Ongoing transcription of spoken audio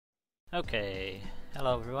Okay,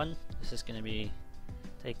 hello everyone, this is gonna be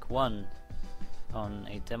take 1 on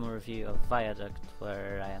a demo review of Viaduct,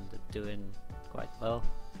 where I ended up doing quite well.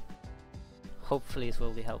 Hopefully it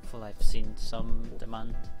will be helpful. I've seen some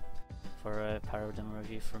demand for a pyro demo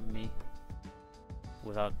review from me.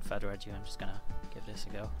 Without further ado, I'm just gonna give this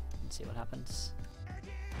a go and see what happens.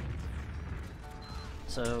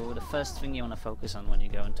 So the first thing you want to focus on when you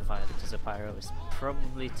go into Viaduct as a pyro is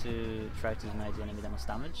probably to try to deny the enemy the most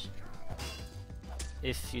damage.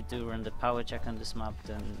 If you do run the power check on this map,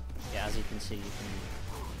 then yeah, as you can see, you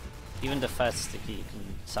can, even the first sticky you can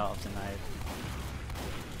self-deny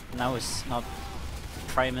it. Now it's not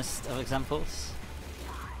the primest of examples,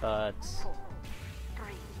 but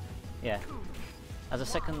yeah. As a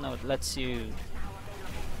second note, lets you,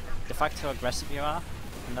 the fact how aggressive you are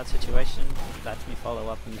in that situation, let me follow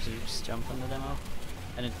up and just jump on the demo,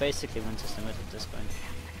 and it basically wins us the mid at this point.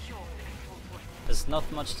 There's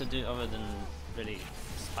not much to do other than really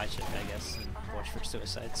spy check, I guess, and watch for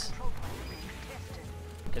suicides.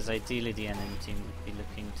 Because ideally the enemy team would be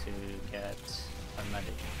looking to get a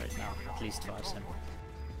medic right now, at least for us.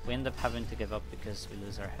 We end up having to give up because we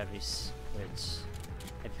lose our heavies, which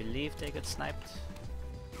I believe they get sniped.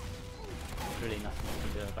 Really nothing we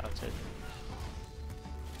can do about it.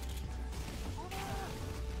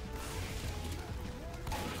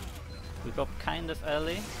 We got kind of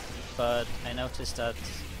early, but I noticed that,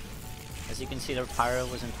 as you can see, their pyro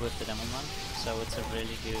wasn't with the demo man, so it's a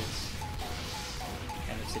really good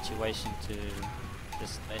kind of situation to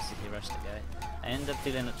just basically rush the guy. I ended up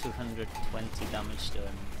dealing a 220 damage to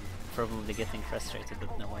him, probably getting frustrated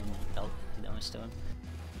with no one dealt damage to him.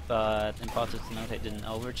 But important to note, I didn't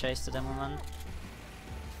overchase the demo man,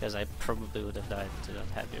 because I probably would have died to that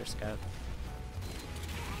heavier scout.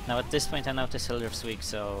 Now at this point I notice Hilder's weak,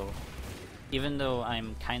 so even though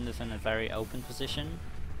I'm kind of in a very open position,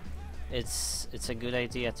 it's a good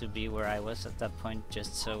idea to be where I was at that point,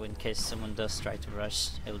 just so in case someone does try to rush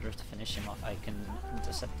Hilder to finish him off, I can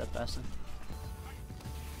intercept that person.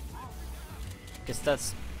 Because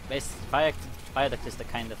that's basically, Viaduct is the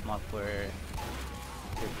kind of map where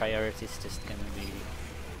your priority is just gonna be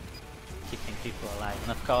keeping people alive.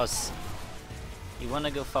 And of course, you want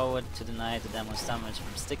to go forward to deny the demo's damage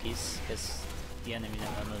from stickies, because the enemy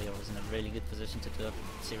normally was in a really good position to do a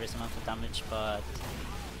serious amount of damage, but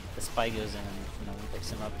the spy goes in and picks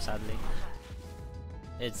him up, sadly.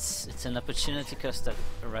 It's an opportunity cost that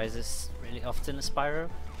arises really often in Spyro,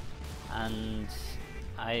 and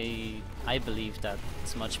I believe that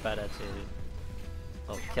it's much better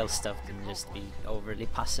to kill stuff than just be overly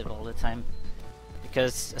passive all the time.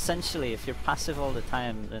 Because essentially, if you're passive all the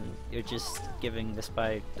time, then you're just giving the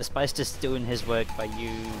spy's just doing his work by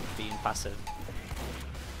you being passive.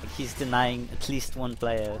 Like, he's denying at least one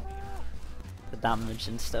player the damage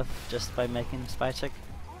and stuff just by making the spy check.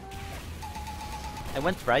 I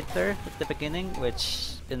went right there at the beginning,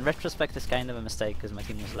 which in retrospect is kind of a mistake because my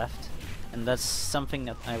team was left, and that's something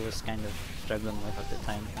that I was kind of struggling with at the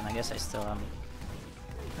time, and I guess I still am.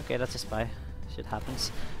 Okay, that's a spy. Shit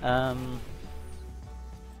happens.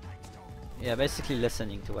 Yeah, basically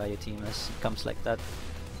listening to where your team is, it comes like that,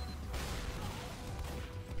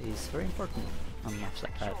 is very important on maps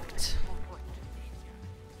like that.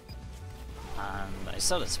 And I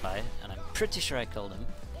saw the spy, and I'm pretty sure I killed him.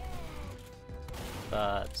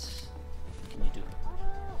 But what can you do?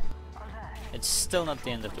 It's still not the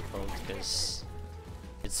end of the world, because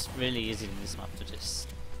it's really easy in this map to just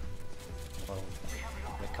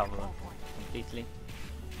recover completely.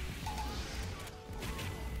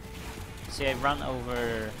 See, I run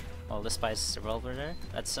over the spy's revolver there.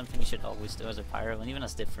 That's something you should always do as a pyro, and even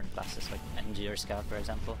as different classes like MG or Scout, for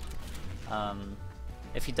example.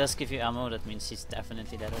 If he does give you ammo, that means he's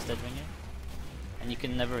definitely dead as Deadwinger, and you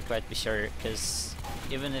can never quite be sure, because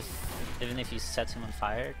even if you set him on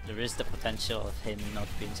fire, there is the potential of him not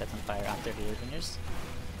being set on fire after the Deadwingers.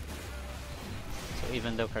 So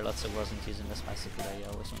even though Carlozzo wasn't using the spicy killer, you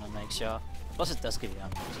always want to make sure. Plus it does give you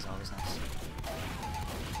ammo, which is always nice.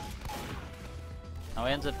 Now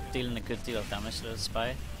I ended up dealing a good deal of damage to the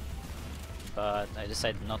spy, but I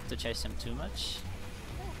decided not to chase him too much.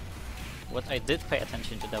 What I did pay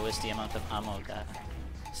attention to though is the amount of ammo that,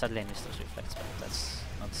 sadly I missed those reflex, but that's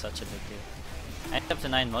not such a big deal. I ended up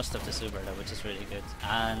denying most of the Super though, which is really good,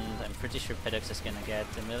 and I'm pretty sure Pidox is gonna get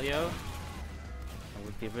Emilio. I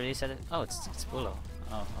would be really sad. Oh, it's Bulo.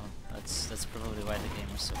 Oh, that's probably why the game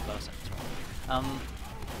was so close after all.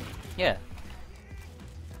 Yeah.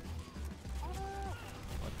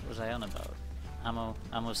 What was I on about?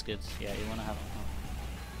 Ammo's good. Yeah, you wanna have ammo.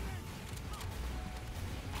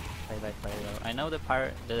 played by player though. I know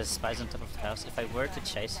the spy's on top of the house. If I were to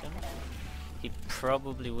chase him, he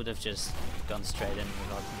probably would have just gone straight in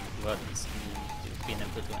without being able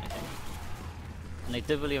to do anything. And I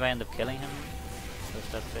do believe I end up killing him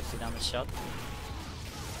with that 50 damage shot.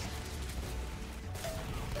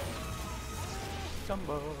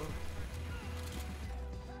 Combo!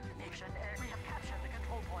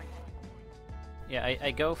 Yeah,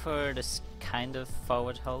 I go for this kind of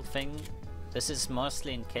forward hold thing. This is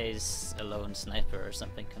mostly in case a lone sniper or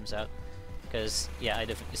something comes out. Because, yeah,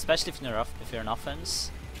 especially if you're an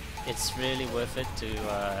offense, it's really worth it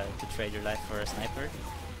to trade your life for a sniper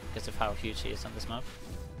because of how huge he is on this map.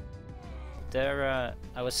 There,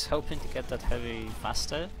 I was hoping to get that heavy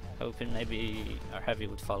faster, hoping maybe our heavy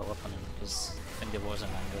would follow up on him, because I think there was an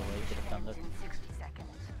angle where he could have done that.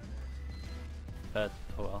 But,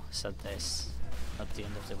 oh well, sad days. Not the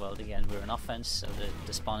end of the world again. We're an offense, so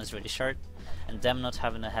the spawn is really short, and them not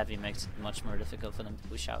having a heavy makes it much more difficult for them to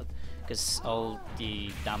push out, because all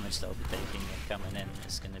the damage they'll be taking and coming in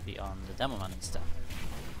is going to be on the demo man and stuff.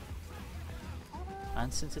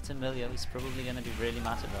 And since it's Emilio, he's probably going to be really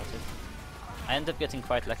mad about it. I end up getting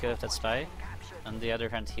quite lucky with that spy. On the other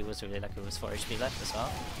hand, he was really lucky with 4 HP left as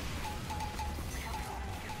well.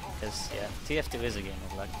 Because, yeah, TF2 is a game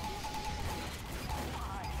of luck.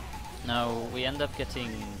 Now, we end up getting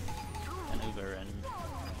an Uber and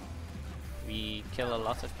we kill a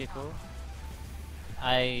lot of people.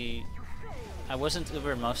 I wasn't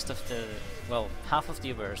Uber most of the... well, half of the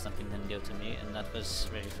Uber or something didn't go to me, and that was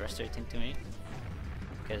really frustrating to me.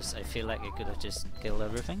 Because I feel like I could have just killed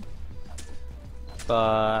everything.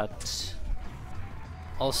 But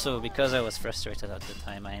also because I was frustrated at the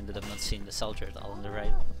time, I ended up not seeing the soldier at all on the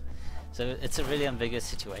right. So it's a really ambiguous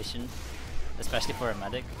situation, especially for a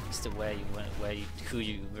medic, as to who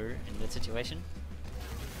you were in that situation.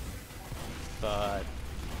 But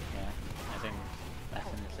yeah, I think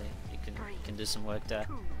definitely you can do some work there.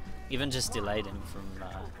 Even just delay them from,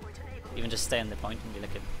 even just stay on the point and be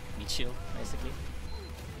like a meat shield, basically.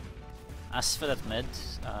 As for that mid,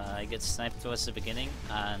 I get sniped towards the beginning,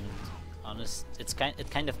 and it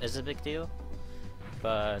kind of is a big deal,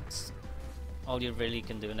 but all you really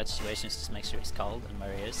can do in that situation is just make sure he's called and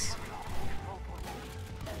where he is.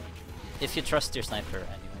 If you trust your sniper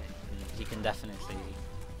anyway, he can definitely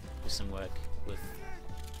do some work with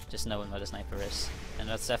just knowing where the sniper is, and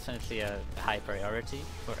that's definitely a high priority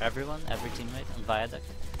for everyone, every teammate on Viaduct,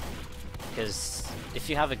 because if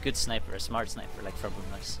you have a good sniper, a smart sniper like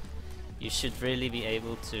Froburmus, you should really be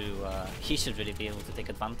able to, he should really be able to take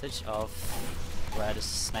advantage of where the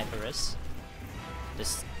sniper is.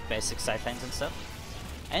 Just basic sightlines and stuff.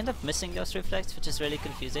 I end up missing those reflex, which is really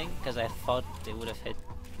confusing, because I thought they would have hit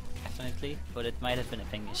definitely, but it might have been a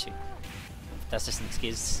ping issue. If that's just an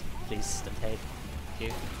excuse, please don't hate.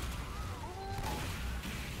 Thank you.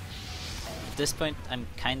 At this point, I'm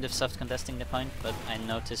kind of soft contesting the point, but I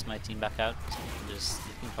notice my team back out. I'm just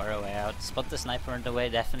looking for a way out. Spot the sniper on the way,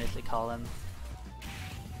 definitely call him.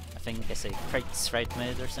 I think I say crates right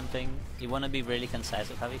mid or something. You want to be really concise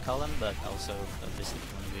with how you call him, but also obviously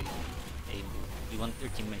you want your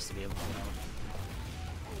teammates to be able to know.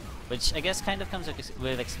 Which I guess kind of comes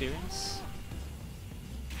with experience.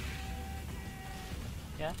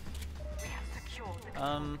 Yeah.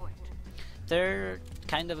 They're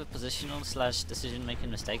kind of a positional / decision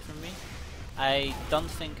making mistake from me. I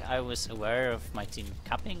don't think I was aware of my team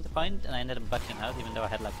capping the point, and I ended up backing out even though I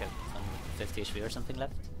had like a 50 HP or something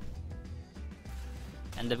left.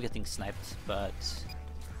 Ended up getting sniped, but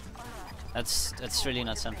that's really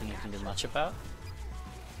not something you can do much about.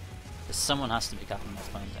 Someone has to be capping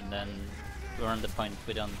that point, and then we're on the point.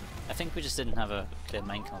 I think we just didn't have a clear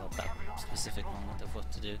main call at that specific moment of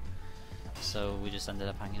what to do. So we just ended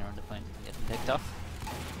up hanging around the point and getting picked off.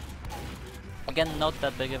 Again, not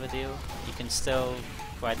that big of a deal. You can still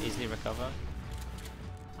quite easily recover.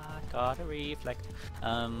 I got a reflect.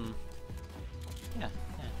 Yeah,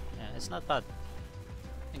 it's not bad.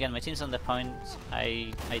 Again, my team's on the point.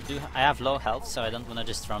 I have low health, so I don't want to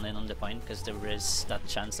just run in on the point, because there is that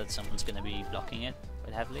chance that someone's going to be blocking it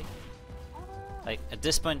quite heavily. Like at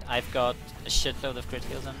this point, I've got a shitload of crit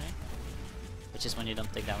kills on me, which is when you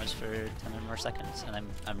don't take damage for 10 or more seconds, and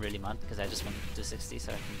I'm really mad because I just want to do 60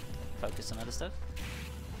 so I can focus on other stuff.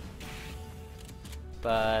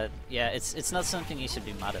 But yeah, it's not something you should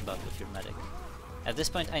be mad about with your medic. At this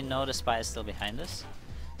point, I know the spy is still behind us,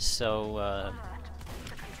 so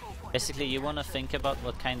basically you want to think about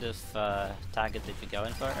what kind of target they'd be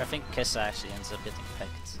going for. I think Kissa actually ends up getting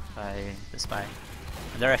picked by the spy.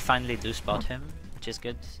 And there I finally do spot him, which is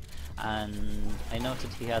good. And I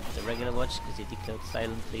noted he had the regular watch because he declared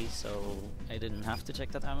silently, so I didn't have to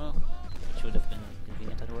check that ammo, which would have been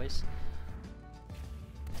convenient otherwise.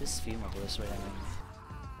 This view model is right on.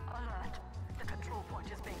 Alert! The control point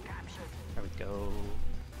is being captured. There we go.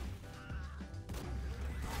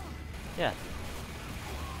 Yeah.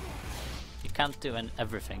 You can't do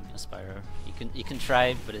everything in Spyro. You can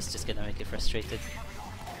try, but it's just gonna make you frustrated.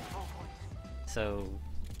 So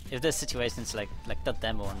if there's situations like that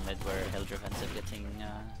demo on mid where Hildreth ends up getting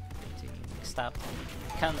stabbed,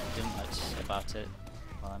 you can't do much about it.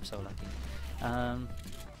 Well, I'm so lucky.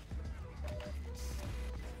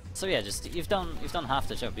 So yeah, just you've done half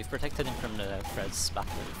the job. You've protected him from the threats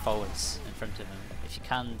forwards in front of him. If you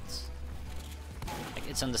can't, like,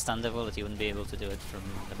 it's understandable that you wouldn't be able to do it from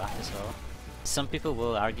the back as well. Some people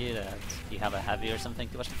will argue that you have a heavy or something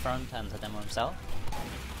to watch the front and the demo himself.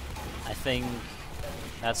 I think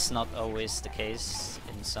that's not always the case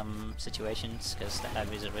in some situations, because the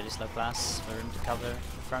heavy is a really slow class for him to cover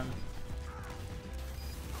the front.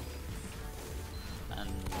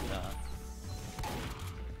 And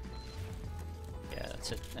yeah,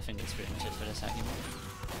 that's it. I think that's pretty much it for this argument.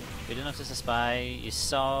 We do notice a spy. You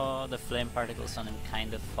saw the flame particles on him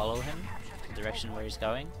kind of follow him to the direction where he's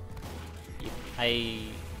going. I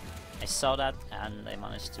saw that and I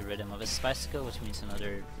managed to rid him of his bicycle, which means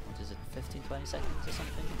another, what is it, 15-20 seconds or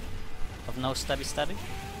something of no stabby,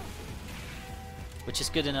 which is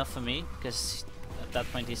good enough for me, because at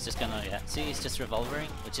that point he's just gonna, yeah, see, he's just revolvering,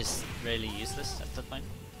 which is really useless at that point.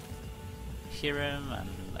 Hear him and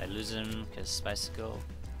I lose him because bicycle.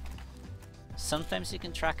 Sometimes you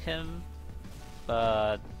can track him,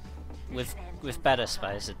 but with better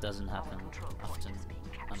spies it doesn't happen often,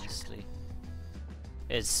 honestly.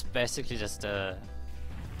 It's basically just a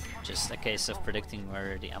case of predicting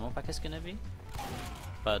where the ammo pack is gonna be.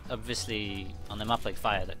 But obviously on a map like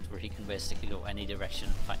Viaduct, where he can basically go any direction,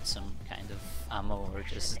 find some kind of ammo or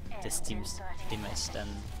just this teammates, then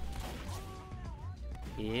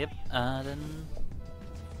yep, then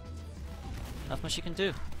not much you can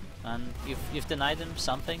do. And you've denied him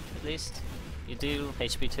something at least. You do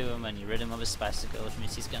HP to him and you rid him of his bicycle, which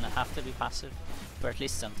means he's gonna have to be passive for at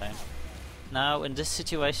least some time. Now in this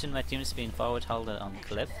situation my team's being forward held on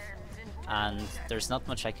cliff, and there's not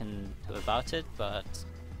much I can do about it, but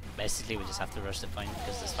basically we just have to rush the point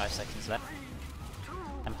because there's 5 seconds left.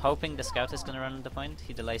 I'm hoping the scout is gonna run the point.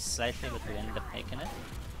 He delays slightly, but we end up making it.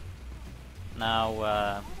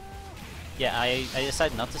 Now yeah, I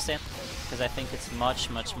decided not to stay because I think it's much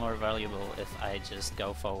more valuable if I just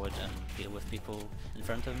go forward and deal with people in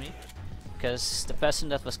front of me. Because the person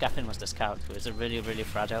that was capping was the scout, who is a really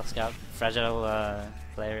fragile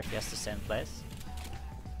player if he has to stay in place.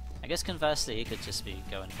 I guess conversely he could just be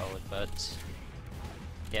going forward, but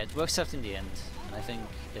yeah, it works out in the end. And I think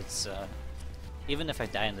it's even if I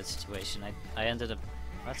die in that situation, I ended up.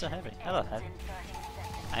 That's a heavy. Hello, heavy.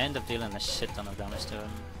 I end up dealing a shit ton of damage to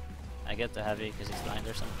him. I get the heavy because he's blind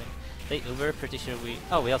or something. They Uber, pretty sure we.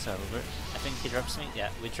 Oh, we also have Uber. I think he drops me. Yeah,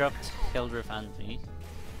 we dropped Hildreth and me,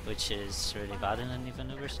 which is really bad in an even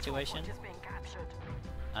Uber situation.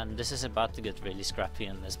 And this is about to get really scrappy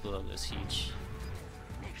and this blow goes huge.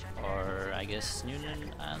 Or I guess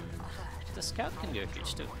Noonan and the scout can go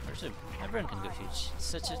huge too. Or so everyone can go huge. It's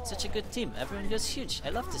such a good team. Everyone goes huge. I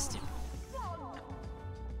love this team.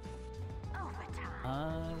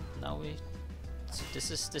 Now we. So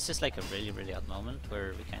this is like a really odd moment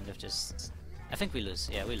where we kind of just. I think we lose.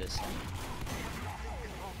 Yeah, we lose.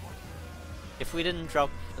 If we didn't drop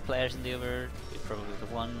the players in the Uber, we probably would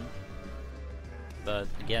have won. But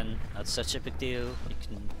again, not such a big deal. You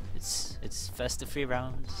can. It's first to 3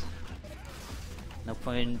 rounds. No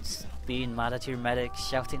point being mad at your medic,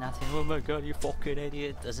 shouting at him, "Oh my god, you fucking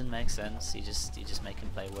idiot!" Doesn't make sense. You just make him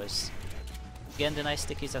play worse. Again, deny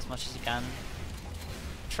stickies as much as you can.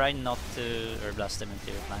 Try not to blast them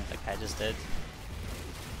into your flank like I just did.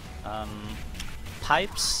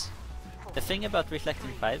 Pipes. The thing about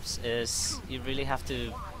reflecting pipes is you really have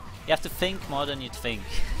to think more than you'd think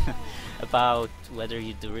about whether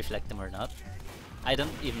you do reflect them or not. I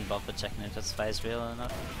don't even bother checking if that spy is real or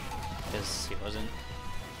not, because he wasn't.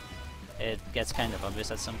 It gets kind of obvious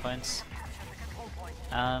at some points.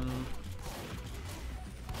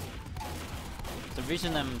 The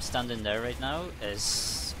reason I'm standing there right now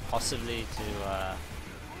is possibly to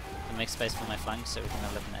make space for my flank so we can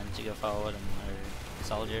have like an energy go forward and our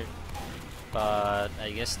soldier. But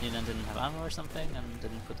I guess Noonan didn't have ammo or something and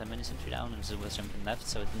didn't put a mini sentry down and was jumping left,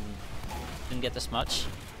 so it didn't get as much.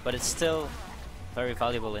 But it's still very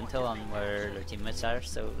valuable intel on where their teammates are.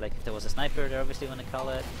 So like if there was a sniper they obviously want to call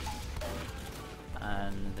it,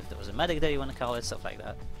 and if there was a medic there you want to call it, stuff like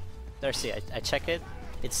that. There, see, I check it.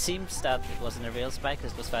 It seems that it wasn't a real spike,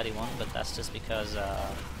 it was fatty one, but that's just because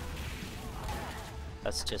I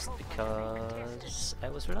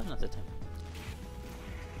was reloading at the time.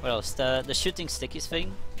 What else? The shooting stickies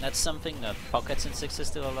thing, that's something that pockets and sixes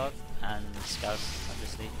do a lot, and scouts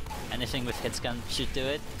obviously. Anything with hitscan should do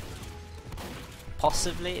it.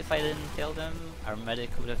 Possibly if I didn't kill them, our medic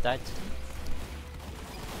would have died.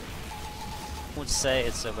 Would say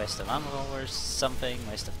it's a waste of ammo or something,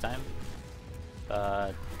 waste of time.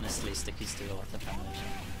 But honestly, stickies do a lot of damage.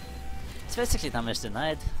 It's basically damage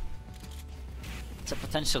denied. It's a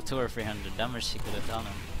potential 200 or 300 damage he could have done,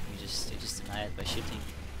 and you just deny it by shooting.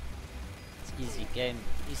 It's easy game,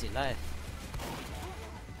 easy life.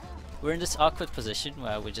 We're in this awkward position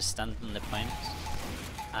where we just stand on the point,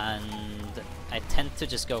 and I tend to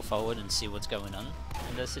just go forward and see what's going on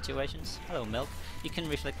in those situations. Hello, milk. You can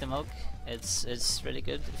reflect the milk. It's really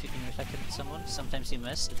good if you can reflect it at someone. Sometimes you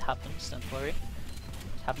miss. It happens. Don't worry.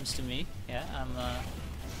 It happens to me. Yeah,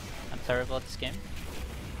 I'm terrible at this game.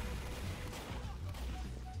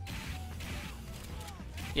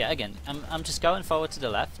 Yeah, again, I'm just going forward to the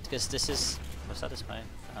left because this is. Was that a spy?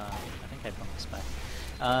 I think I bumped a spy.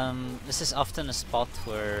 This is often a spot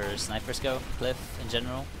where snipers go, cliff in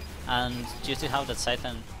general, and due to how that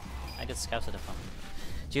sightline, I get scouted upon.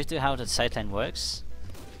 Due to how that sightline works,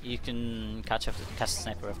 you can catch the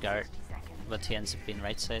sniper off guard, but he ends up being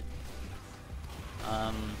right side.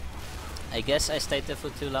 I guess I stayed there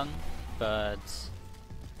for too long, but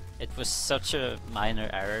it was such a minor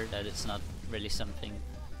error that it's not really something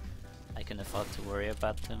I can afford to worry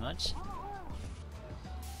about too much.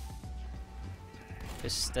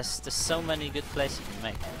 There's so many good plays you can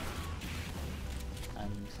make,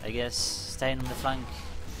 and I guess staying on the flank,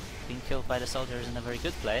 being killed by the soldier isn't a very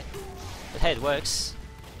good play, but hey, it works.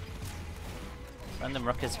 Random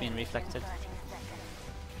rockets being reflected.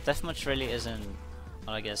 Deathmatch really isn't,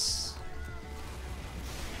 well, I guess.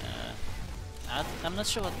 I'm not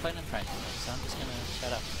sure what point I'm trying to make, so I'm just gonna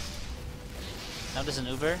shut up. Now there's an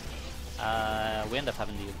Uber. We end up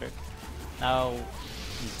having the Uber. Now,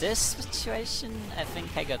 in this situation, I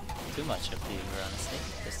think I got too much of the Uber, honestly,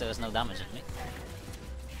 because there was no damage on me.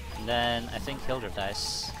 And then I think Hilder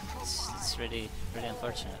dies. It's really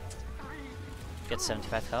unfortunate. Get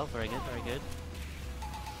 75 health, very good, very good.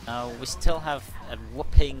 Now we still have a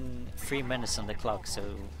whopping 3 minutes on the clock, so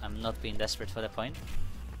I'm not being desperate for the point.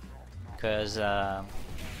 Because I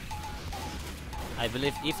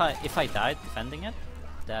believe if I died defending it,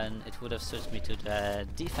 then it would have switched me to the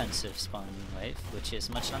defensive spawning wave, which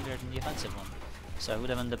is much longer than the offensive one. So I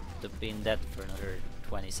would have ended up being dead for another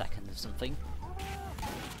 20 seconds or something.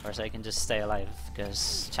 Or so I can just stay alive,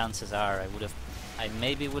 because chances are I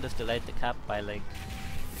maybe would have delayed the cap by like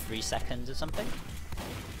 3 seconds or something.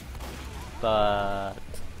 But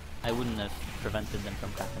I wouldn't have prevented them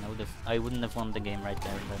from capping. I wouldn't have won the game right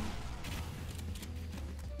there and then.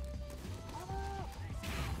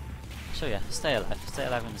 So yeah, stay alive and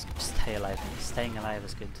stay alive. Staying alive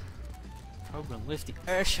is good. Problem with the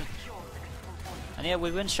airship. And yeah,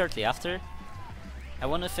 we win shortly after. I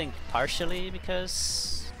want to think partially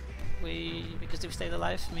because we stayed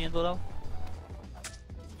alive, me and Bulo.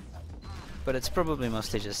 But it's probably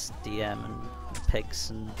mostly just DM and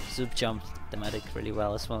picks, and Zoop jumped the medic really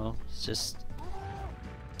well as well. It's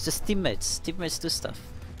just teammates. Teammates do stuff.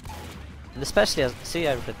 And especially as see,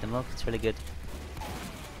 I reflect the milk. It's really good.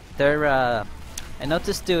 They're I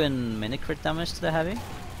noticed doing mini crit damage to the heavy,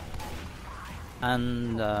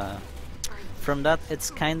 and from that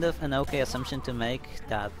it's kind of an okay assumption to make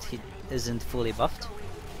that he isn't fully buffed,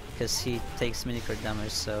 because he takes mini crit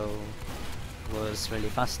damage, so was really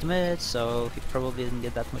fast mid, so he probably didn't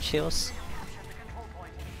get that much heals.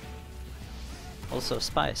 Also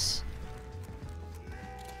spice.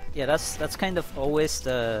 Yeah, that's kind of always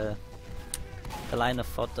the line of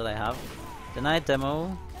thought that I have. Deny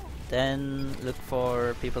demo, then look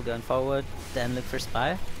for people going forward, then look for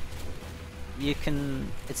spy. You can,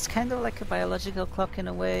 it's kind of like a biological clock in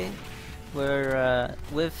a way, where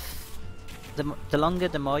with the longer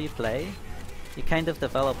the more you play, you kind of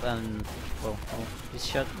develop and oh, he's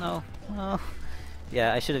shot. No.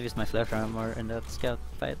 Yeah, I should have used my flare more in that scout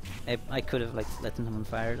fight. I could have like let him on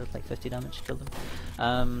fire at like 50 damage, killed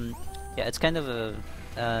him. Yeah, it's kind of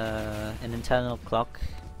an internal clock,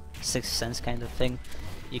 sixth sense kind of thing.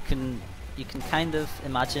 You can kind of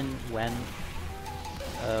imagine when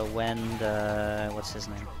the what's his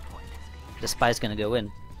name, the spy's gonna go in,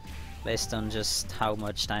 based on just how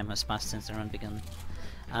much time has passed since the run began.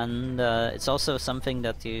 And it's also something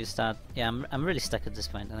that you start. Yeah, I'm really stuck at this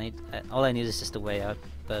point, and all I need is just a way out.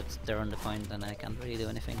 But they're on the point, and I can't really do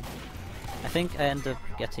anything. I think I end up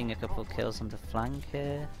getting a couple kills on the flank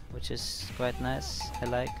here, which is quite nice. I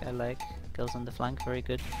like kills on the flank, very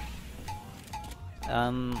good.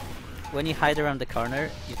 When you hide around the corner,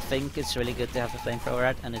 you think it's really good to have a flamethrower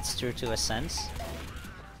out, and it's true to a sense.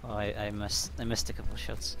 Oh, I missed a couple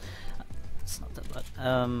shots. It's not that bad.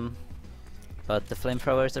 But the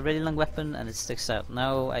flamethrower is a really long weapon and it sticks out.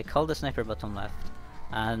 Now I call the sniper bottom left,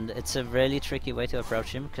 and it's a really tricky way to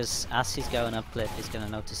approach him, because as he's going up cliff he's gonna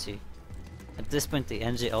notice you. At this point the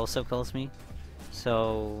NG also calls me,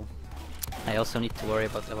 so I also need to worry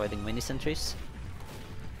about avoiding mini sentries.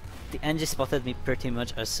 The NG spotted me pretty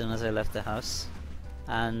much as soon as I left the house,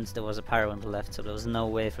 and there was a pyro on the left, so there was no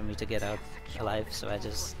way for me to get out alive, so I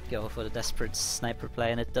just go for the desperate sniper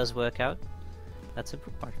play, and it does work out. That's a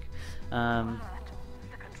bookmark. Oh,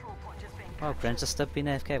 Brent just stopped being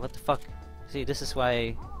AFK, what the fuck? See, this is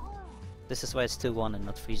why it's 2-1 and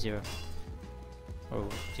not 3-0. Or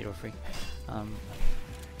 0-3.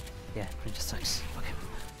 Yeah, Brent just sucks. Fuck him.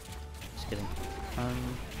 Just kidding.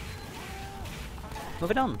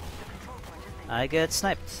 Moving on. I get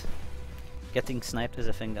sniped. Getting sniped is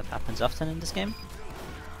a thing that happens often in this game,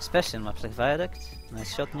 especially in maps like Viaduct.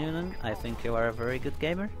 Nice shot, Noonan. I think you are a very good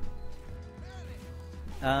gamer.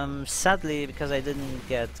 Sadly, because I didn't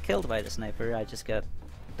get killed by the sniper, I just got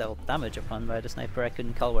dealt damage upon by the sniper. I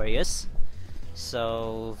couldn't call where he is.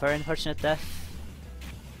 So, very unfortunate death.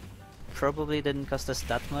 Probably didn't cost us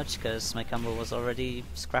that much, because my combo was already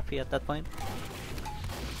scrappy at that point.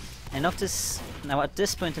 I notice, now at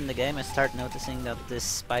this point in the game, I start noticing that this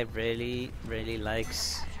spy really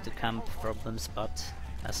likes to camp problem spot,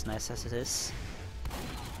 as nice as it is.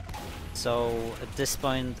 So at this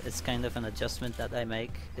point it's kind of an adjustment that I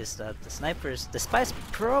make, is that the spy's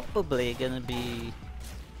probably gonna be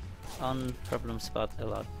on problem spot a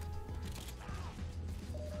lot.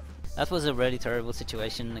 That was a really terrible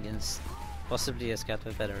situation against possibly a scout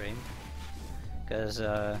with better aim. Because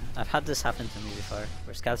I've had this happen to me before,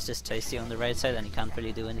 where scouts just chase you on the right side and you can't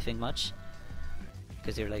really do anything much.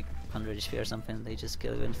 Because you're like 100 HP or something, and they just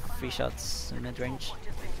kill you in 3 shots in mid-range.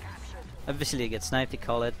 Obviously you get sniped, you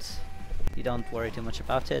call it. You don't worry too much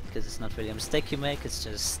about it, because it's not really a mistake you make, it's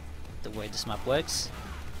just the way this map works.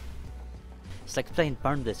 It's like playing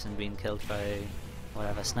Barn Blitz and being killed by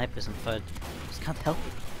whatever snipers and FUD. Just can't help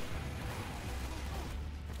it.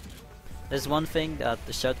 There's one thing that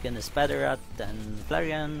the shotgun is better at than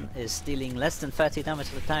Flareon, is dealing less than 30 damage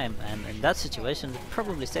at a time, and in that situation it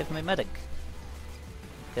probably saved my medic.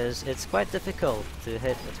 Because it's quite difficult to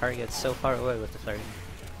hit a target so far away with the Flareon.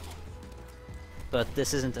 But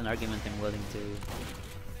this isn't an argument I'm willing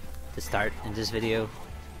to start in this video.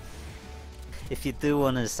 If you do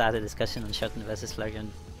want to start a discussion on shotgun versus Flareon,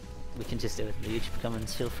 we can just do it in the YouTube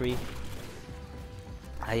comments, feel free.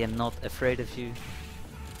 I am not afraid of you.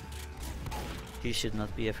 You should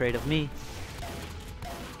not be afraid of me.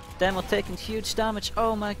 Demo taking huge damage.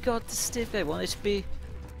 Oh my god, this Steve guy, 1 HP.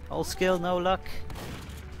 All skill, no luck.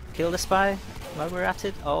 Kill the spy while we're at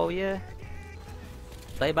it. Oh yeah.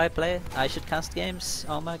 Play by play. I should cast games.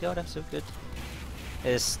 Oh my god, I'm so good.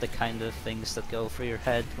 Is the kind of things that go through your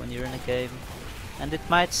head when you're in a game. And it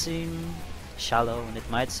might seem shallow, and it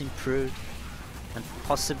might seem prude, and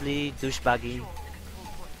possibly douchebaggy.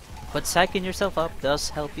 But psyching yourself up does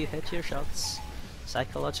help you hit your shots.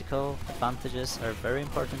 Psychological advantages are very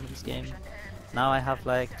important in this game. Now I have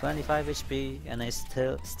like 25 HP and I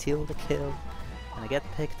still steal the kill and I get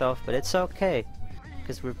picked off, but it's okay,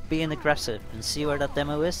 because we're being aggressive. And see where that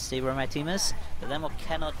demo is, see where my team is. The demo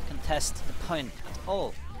cannot contest the point at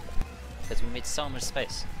all, because we made so much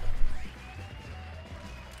space.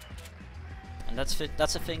 And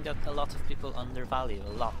that's a thing that a lot of people undervalue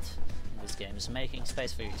a lot in this game, is making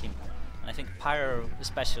space for your team. And I think Pyro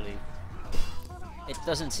especially, it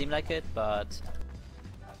doesn't seem like it, but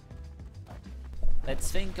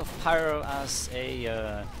let's think of Pyro as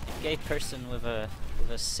a gay person with a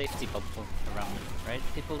safety bubble around him, right?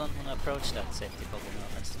 People don't want to approach that safety bubble,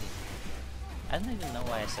 no, honestly. I don't even know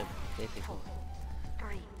why I said gay people.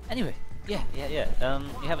 Anyway, yeah.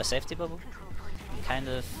 You have a safety bubble. Kind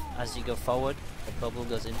of, as you go forward, the bubble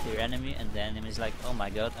goes into your enemy, and the enemy is like, oh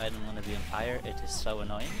my god, I don't want to be on fire, it is so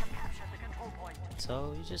annoying.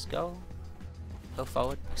 So you just go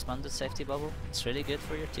forward, expand the safety bubble. It's really good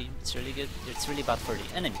for your team, it's really good, it's really bad for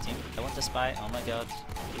the enemy team. I want the spy, oh my god,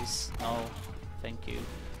 please, no, thank you.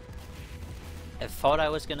 I thought I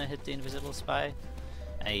was gonna hit the invisible spy.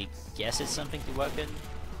 I guess it's something to work in,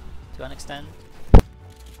 to an extent.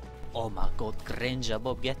 Oh my god, Granger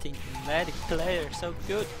Bob getting medic player, so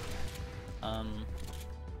good.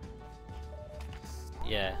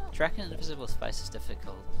 yeah, tracking invisible spies is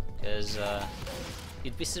difficult, because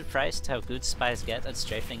you'd be surprised how good spies get at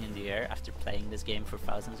strafing in the air after playing this game for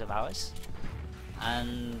thousands of hours.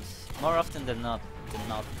 And more often than not,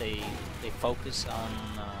 they focus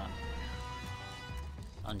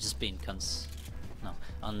on just being cunts. No,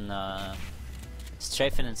 on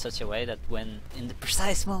strafing in such a way that when in the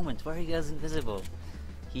precise moment where he goes invisible,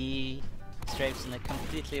 he strafes in a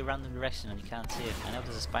completely random direction and you can't see it. I know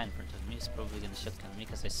there's a spy in front of me. He's probably gonna shotgun me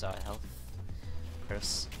because I saw a health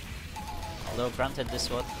curse. Although granted, this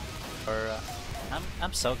one, or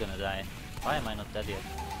I'm so gonna die. Why am I not dead yet?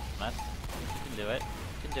 Matt, you can do it.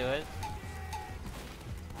 You can do it.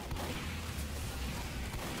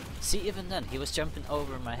 See, even then, he was jumping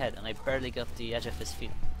over my head and I barely got the edge of his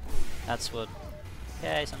feet. That's what...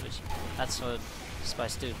 Yeah, sandwich. That's what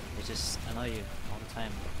spies do. They just annoy you all the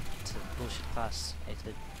time. It's a bullshit class. Hate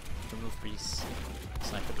it. Remove breeze.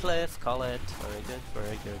 Sniper cliff, call it. Very good,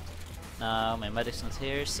 very good. Now, my medic's not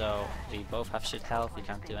here, so we both have shit health, we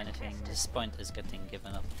can't do anything. This point is getting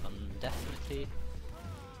given up on definitely.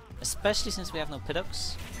 Especially since we have no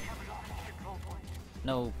pidocs.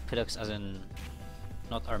 No pidocs as in...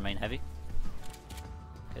 not our main heavy.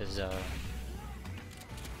 Because,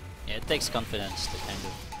 yeah, it takes confidence to kind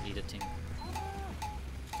of lead a team.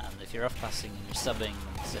 And if you're off-passing and you're subbing,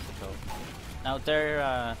 it's difficult. Now there,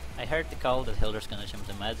 I heard the call that Hilder's gonna jump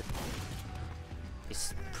the med.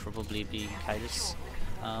 He's probably being Kaidos.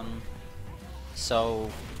 So,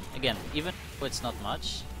 again, even though it's not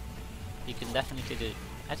much, you can definitely do...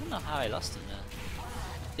 I don't know how I lost him there.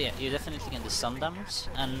 Yeah, you definitely can do some damage,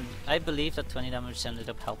 and I believe that 20 damage ended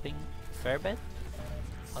up helping a fair bit.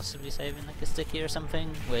 Possibly saving like a sticky or something,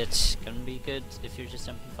 which can be good if you're just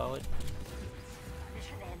jumping forward.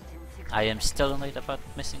 I am still annoyed about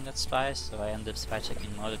missing that spy, so I end up spy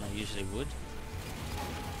checking more than I usually would.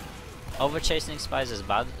 Over chasing spies is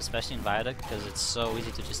bad, especially in Viaduct, because it's so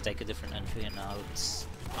easy to just take a different entry and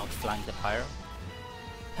outflank the pyro.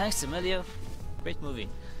 Thanks Emilio, great movie.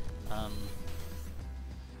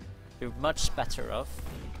 You're much better off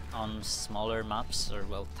on smaller maps or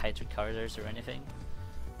well tighter corridors or anything.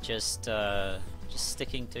 Just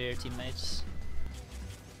sticking to your teammates.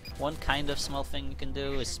 One kind of small thing you can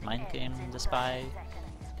do is mind game the spy,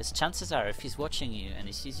 because chances are if he's watching you and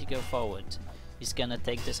he sees you go forward, he's gonna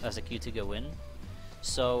take this as a cue to go in.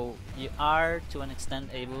 So you are to an extent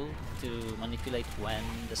able to manipulate when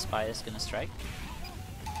the spy is gonna strike.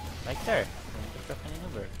 Like there, dropping an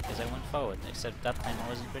Uber because I went forward, except that time I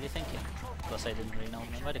wasn't really thinking. Plus I didn't really know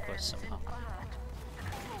what my medic was somehow.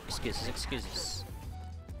 Excuses, excuses.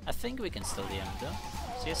 I think we can still DM though.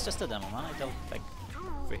 See, it's just a demo man, I dealt like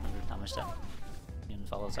 300 damage then. Even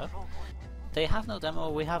follows up. They have no demo,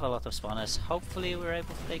 we have a lot of spawners. Hopefully we're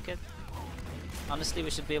able to take it. Honestly, we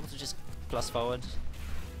should be able to just plus forward.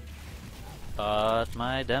 But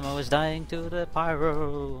my demo is dying to the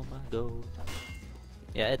pyro, my god.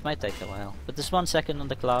 Yeah, it might take a while. But there's 1 second on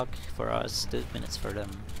the clock for us, 2 minutes for them.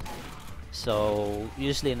 So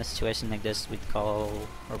usually in a situation like this we'd call,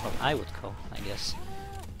 or what I would call, I guess,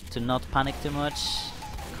 to not panic too much,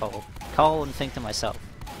 call and think to myself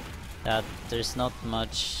that there's not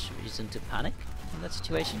much reason to panic in that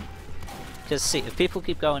situation. Because see, if people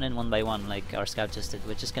keep going in one by one like our scout just did,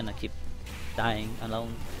 we're just gonna keep dying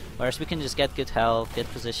alone. Whereas we can just get good health,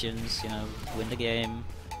 get positions, you know, win the game.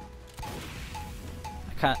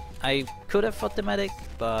 I could have fought the medic,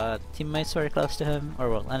 but teammates were close to him,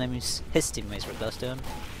 or well, enemies, his teammates were close to him,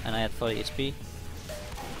 and I had 40 HP.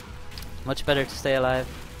 Much better to stay alive.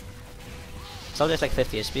 Soldier's like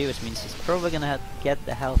 50 HP, which means he's probably gonna get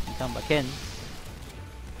the health and come back in.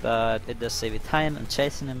 But it does save you time, and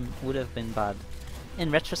chasing him would have been bad.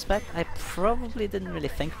 In retrospect, I probably didn't really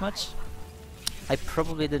think much. I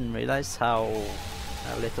probably didn't realize how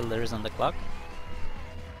little there is on the clock.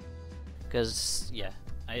 Because, yeah,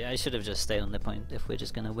 I should have just stayed on the point if we're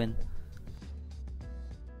just gonna win.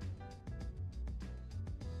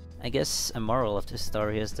 I guess a moral of this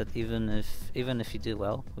story is that even if you do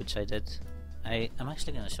well, which I did, I'm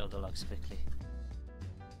actually gonna show the logs quickly.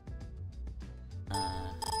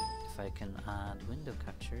 If I can add window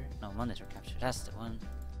capture, no, monitor capture, that's the one.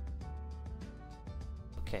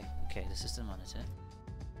 Okay, this is the monitor.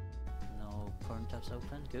 No porn tabs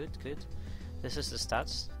open, good. This is the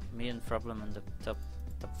stats. Me and Problem in the top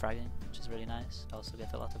fragging, which is really nice. Also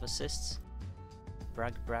get a lot of assists.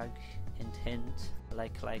 Brag, hint,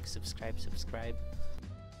 like, subscribe.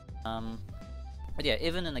 But yeah,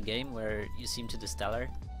 even in a game where you seem to do stellar,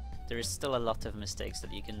 there is still a lot of mistakes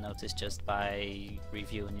that you can notice just by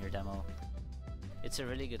reviewing your demo. It's a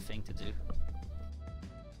really good thing to do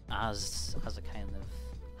as a kind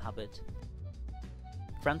of habit.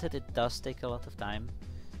 Granted, it does take a lot of time,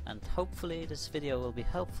 and hopefully this video will be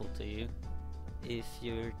helpful to you if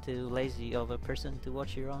you're too lazy of a person to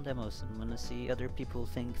watch your own demos and wanna see other people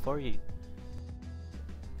think for you.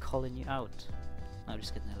 Calling you out. No,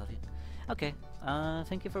 just kidding, I love you. Okay,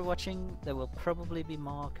 thank you for watching. There will probably be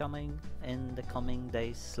more coming in the coming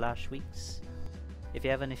days / weeks. If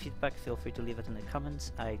you have any feedback, feel free to leave it in the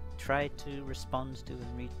comments. I try to respond to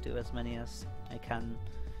and read to as many as I can.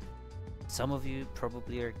 Some of you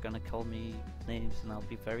probably are gonna call me names and I'll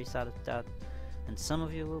be very sad at that. And some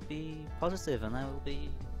of you will be positive and I will be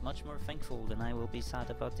much more thankful than I will be sad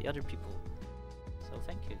about the other people. So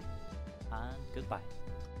thank you and goodbye.